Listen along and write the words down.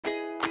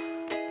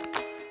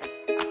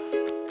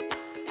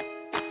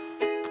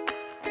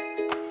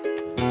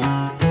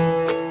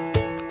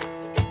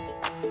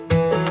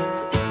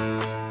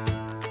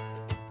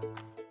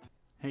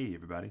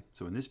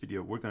So in this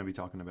video, we're going to be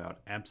talking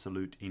about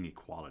absolute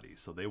inequalities.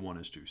 So they want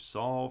us to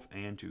solve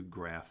and to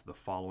graph the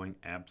following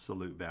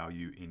absolute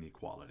value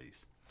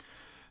inequalities.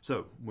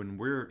 So when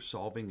we're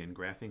solving and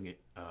graphing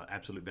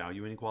absolute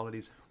value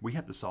inequalities, we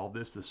have to solve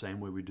this the same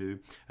way we do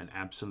an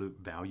absolute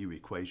value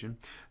equation.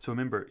 So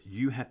remember,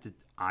 you have to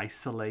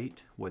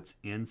isolate what's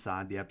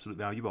inside the absolute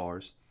value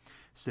bars,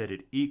 set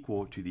it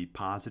equal to the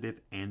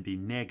positive and the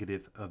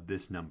negative of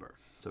this number.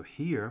 So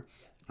here,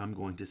 I'm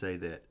going to say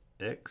that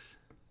x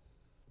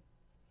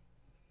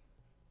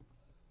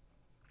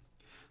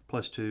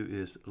plus 2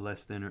 is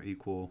less than or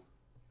equal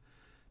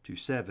to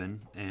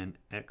 7, and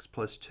x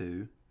plus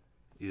 2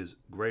 is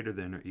greater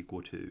than or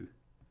equal to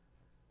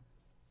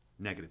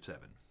negative 7.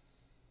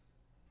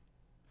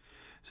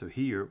 So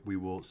here we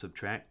will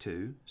subtract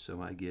 2,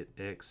 so I get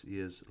x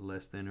is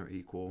less than or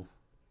equal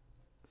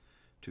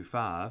to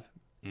 5,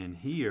 and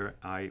here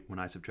when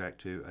I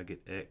subtract 2, I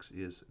get x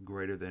is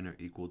greater than or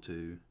equal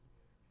to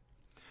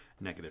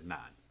negative 9.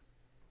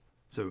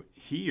 So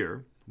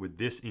here, with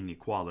this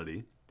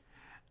inequality,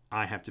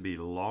 I have to be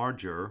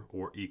larger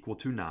or equal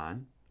to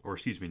 9, or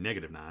excuse me,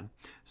 negative 9.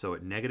 So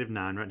at negative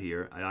 9 right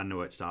here, I know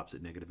it stops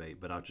at negative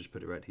 8, but I'll just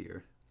put it right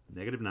here.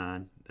 Negative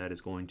 9, that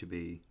is going to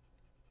be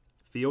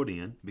filled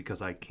in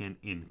because I can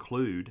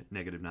include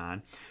negative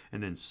 9,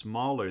 and then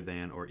smaller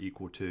than or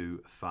equal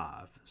to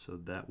 5. So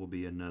that will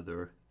be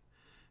another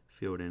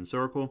filled in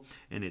circle,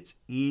 and it's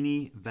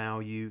any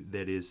value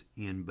that is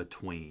in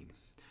between.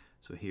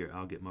 So here,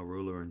 I'll get my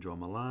ruler and draw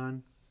my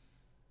line.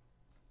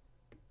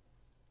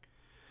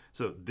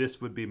 So this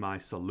would be my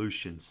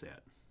solution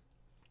set.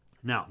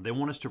 Now, they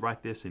want us to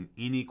write this in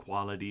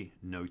inequality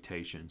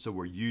notation. So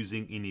we're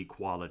using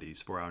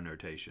inequalities for our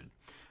notation.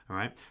 All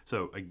right.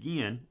 So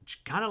again,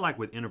 kind of like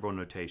with interval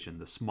notation,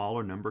 the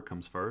smaller number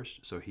comes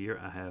first. So here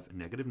I have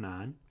negative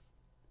 9.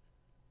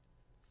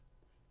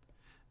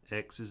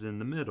 X is in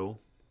the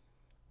middle.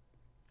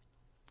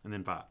 And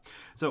then 5.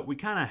 So we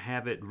kind of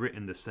have it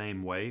written the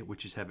same way,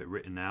 which is have it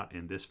written out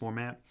in this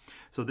format.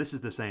 So this is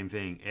the same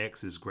thing.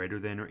 X is greater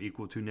than or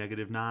equal to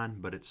negative 9,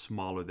 but it's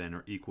smaller than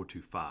or equal to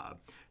 5.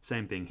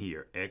 Same thing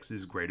here. X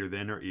is greater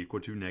than or equal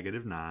to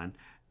negative 9,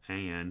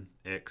 and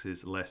X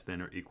is less than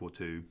or equal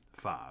to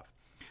 5.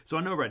 So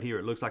I know right here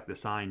it looks like the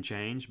sign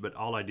changed, but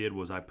all I did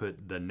was I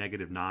put the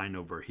negative 9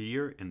 over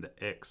here and the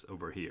X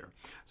over here.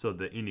 So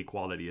the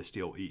inequality is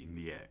still eating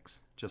the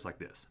X, just like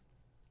this.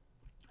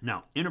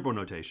 Now, interval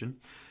notation,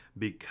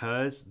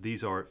 because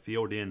these are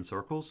filled in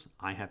circles,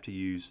 I have to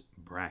use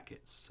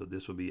brackets. So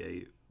this will be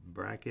a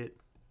bracket,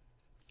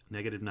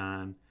 negative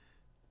 9,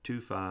 2,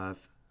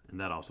 5, and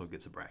that also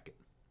gets a bracket.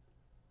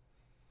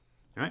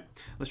 All right,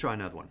 let's try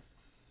another one.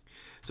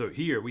 So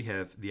here we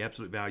have the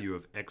absolute value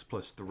of x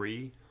plus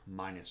 3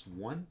 minus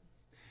 1.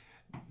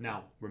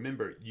 Now,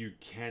 remember, you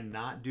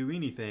cannot do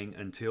anything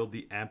until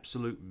the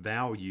absolute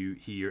value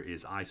here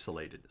is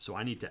isolated. So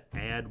I need to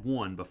add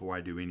 1 before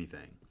I do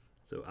anything.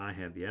 So I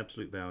have the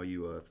absolute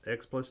value of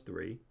x plus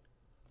 3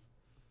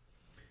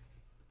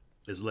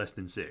 is less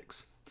than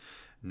 6.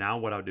 Now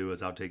what I'll do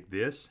is I'll take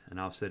this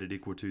and I'll set it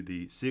equal to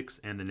the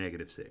 6 and the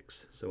negative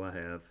 6. So I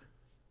have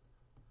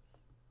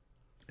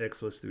x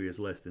plus 3 is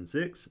less than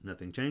 6,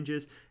 nothing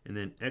changes, and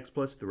then x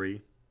plus 3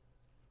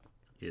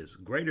 is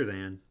greater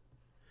than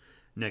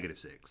negative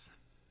 6.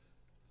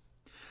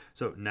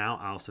 So now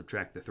I'll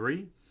subtract the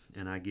 3,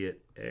 and I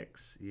get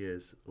x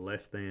is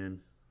less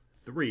than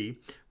 3.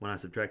 When I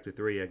subtract the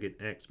 3, I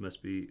get x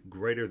must be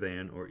greater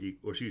than, or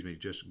excuse me,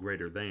 just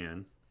greater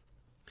than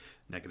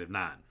negative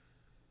 9.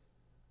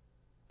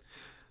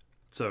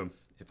 So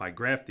if I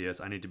graph this,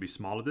 I need to be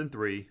smaller than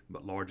 3,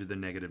 but larger than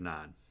negative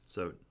 9.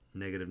 So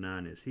negative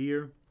 9 is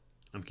here.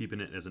 I'm keeping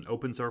it as an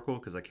open circle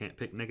because I can't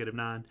pick negative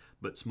 9,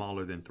 but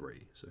smaller than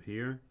 3. So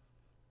here.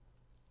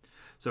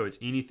 So it's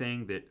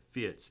anything that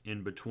fits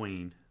in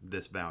between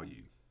this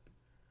value.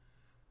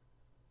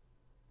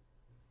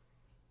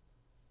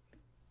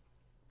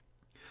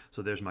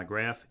 So there's my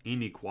graph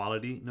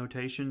inequality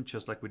notation,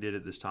 just like we did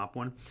at this top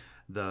one.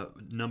 The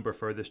number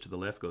furthest to the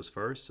left goes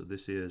first. So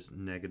this is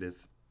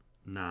negative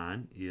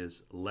 9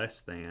 is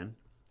less than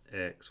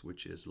x,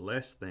 which is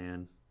less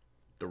than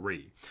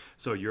 3.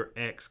 So your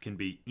x can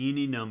be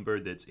any number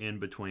that's in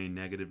between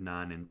negative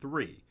 9 and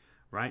 3,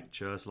 right?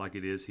 Just like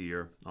it is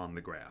here on the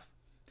graph.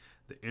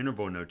 The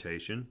interval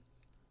notation,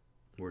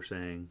 we're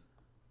saying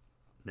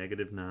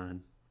negative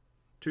 9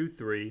 to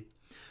 3.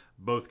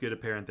 Both get a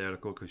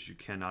parenthetical because you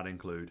cannot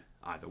include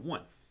either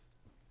one.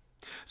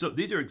 So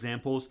these are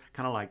examples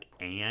kind of like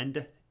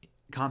and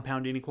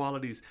compound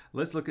inequalities.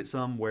 Let's look at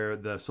some where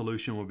the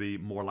solution will be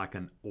more like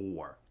an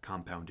or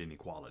compound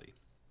inequality.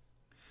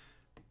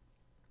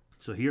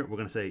 So here we're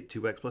going to say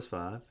 2x plus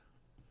 5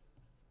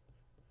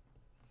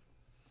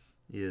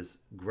 is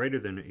greater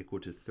than or equal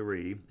to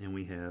 3, and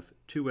we have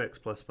 2x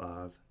plus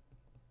 5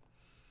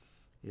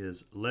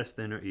 is less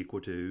than or equal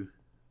to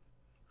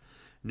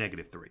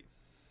negative 3.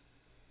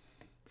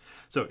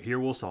 So here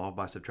we'll solve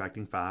by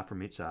subtracting 5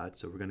 from each side.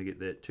 So we're going to get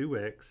that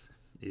 2x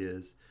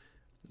is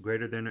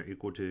greater than or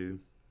equal to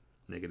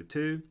negative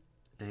 2,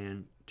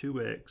 and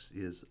 2x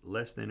is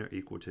less than or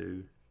equal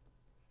to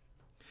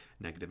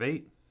negative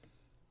 8.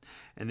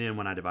 And then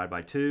when I divide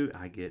by 2,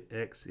 I get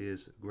x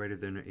is greater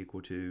than or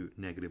equal to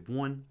negative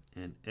 1,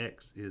 and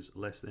x is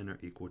less than or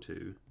equal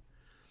to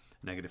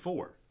negative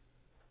 4.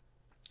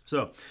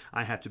 So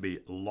I have to be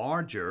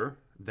larger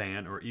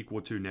than or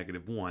equal to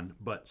negative 1,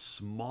 but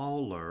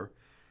smaller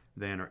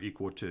than or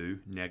equal to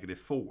negative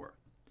 4.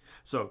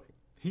 So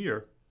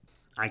here,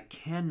 I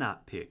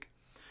cannot pick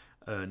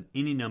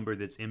any number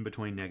that's in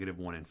between negative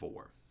 1 and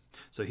 4.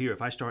 So here,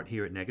 if I start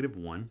here at negative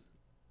 1,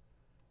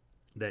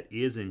 that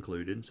is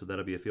included, so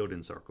that'll be a filled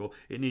in circle.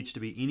 It needs to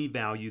be any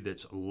value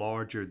that's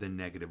larger than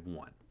negative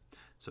 1.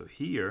 So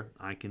here,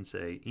 I can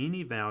say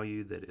any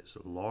value that is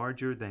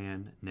larger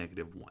than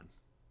negative 1.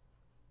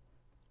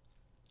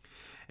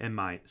 And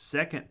my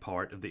second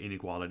part of the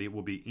inequality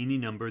will be any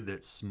number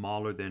that's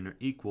smaller than or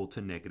equal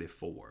to negative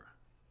 4.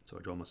 So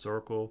I draw my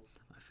circle,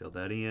 I fill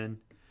that in,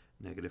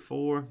 negative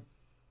 4.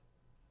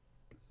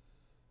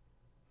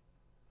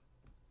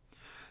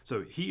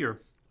 So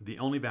here, the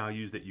only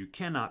values that you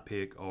cannot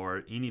pick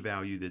are any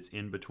value that's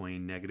in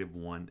between negative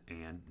 1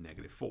 and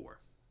negative 4.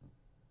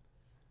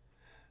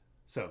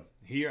 So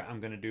here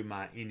I'm going to do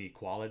my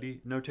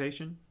inequality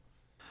notation.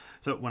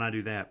 So when I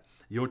do that,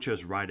 you'll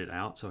just write it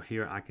out. So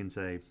here I can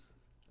say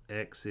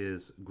x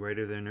is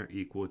greater than or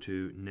equal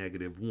to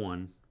negative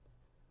 1,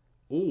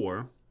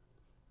 or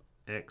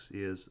x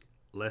is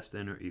less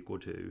than or equal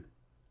to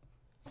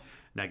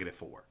negative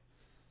 4.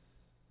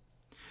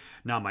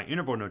 Now my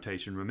interval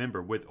notation,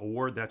 remember with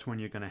or, that's when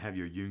you're going to have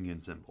your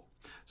union symbol.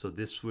 So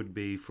this would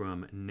be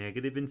from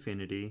negative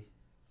infinity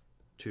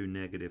to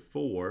negative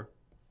 4,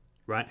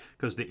 right?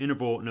 Because the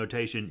interval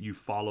notation, you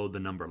follow the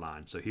number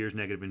line. So here's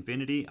negative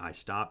infinity, I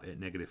stop at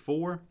negative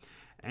 4,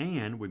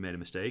 and we made a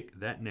mistake.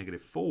 That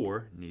negative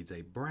 4 needs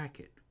a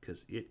bracket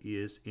because it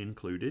is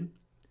included.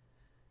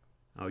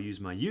 I'll use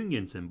my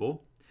union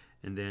symbol,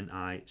 and then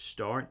I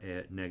start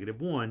at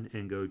negative 1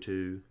 and go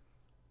to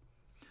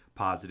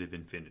positive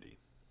infinity.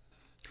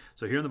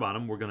 So here on the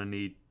bottom, we're going to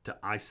need to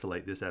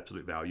isolate this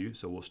absolute value.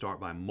 So we'll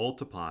start by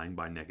multiplying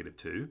by negative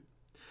 2.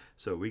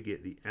 So we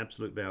get the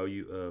absolute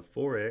value of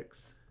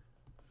 4x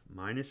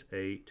minus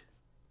 8.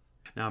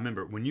 Now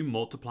remember, when you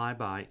multiply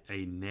by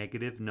a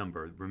negative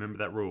number, remember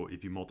that rule.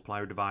 If you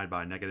multiply or divide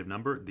by a negative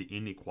number, the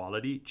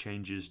inequality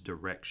changes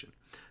direction.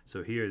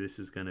 So here, this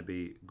is going to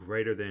be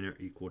greater than or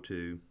equal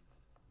to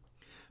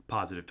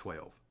positive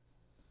 12.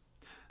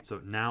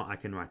 So now I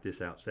can write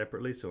this out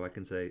separately. So I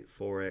can say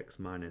 4x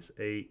minus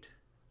 8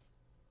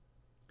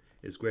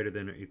 is greater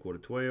than or equal to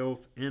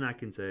 12, and I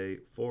can say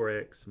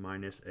 4x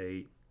minus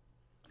 8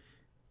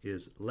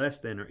 is less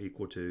than or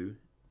equal to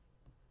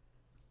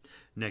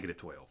negative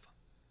 12.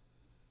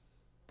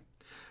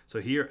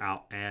 So here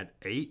I'll add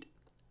 8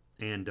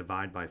 and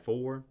divide by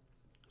 4.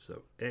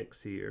 So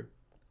x here.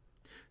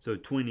 So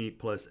 20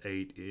 plus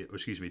 8,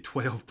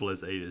 12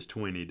 plus 8 is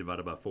 20,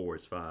 divided by 4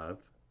 is 5.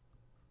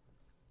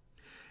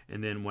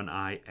 And then when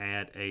I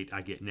add 8,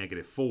 I get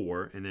negative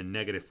 4, and then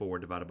negative 4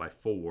 divided by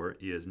 4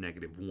 is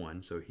negative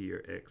 1. So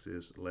here x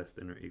is less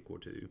than or equal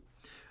to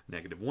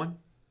negative 1.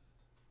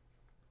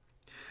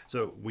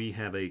 So we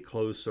have a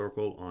closed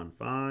circle on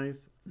 5,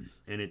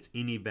 and it's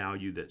any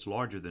value that's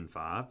larger than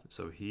 5.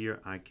 So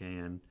here I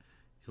can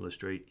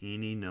illustrate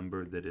any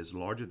number that is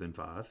larger than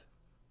 5,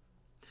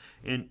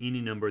 and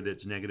any number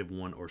that's negative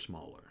 1 or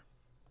smaller.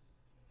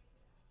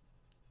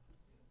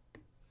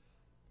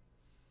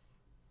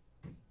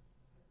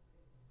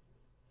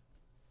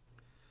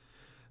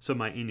 So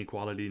my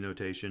inequality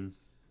notation,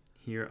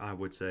 here I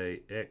would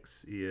say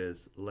x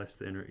is less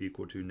than or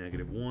equal to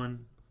negative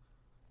 1,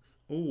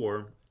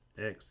 or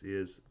x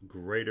is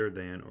greater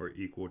than or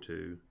equal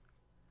to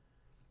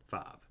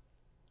 5.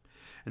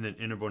 And then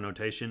interval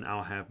notation,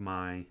 I'll have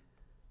my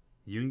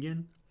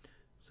union.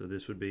 So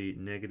this would be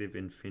negative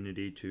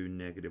infinity to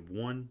negative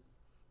 1,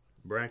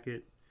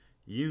 bracket,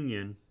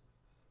 union,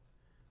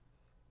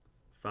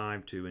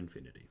 5 to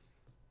infinity.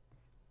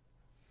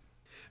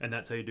 And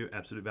that's how you do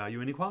absolute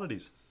value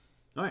inequalities.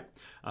 All right,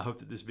 I hope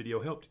that this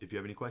video helped. If you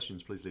have any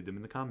questions, please leave them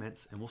in the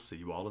comments, and we'll see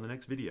you all in the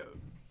next video.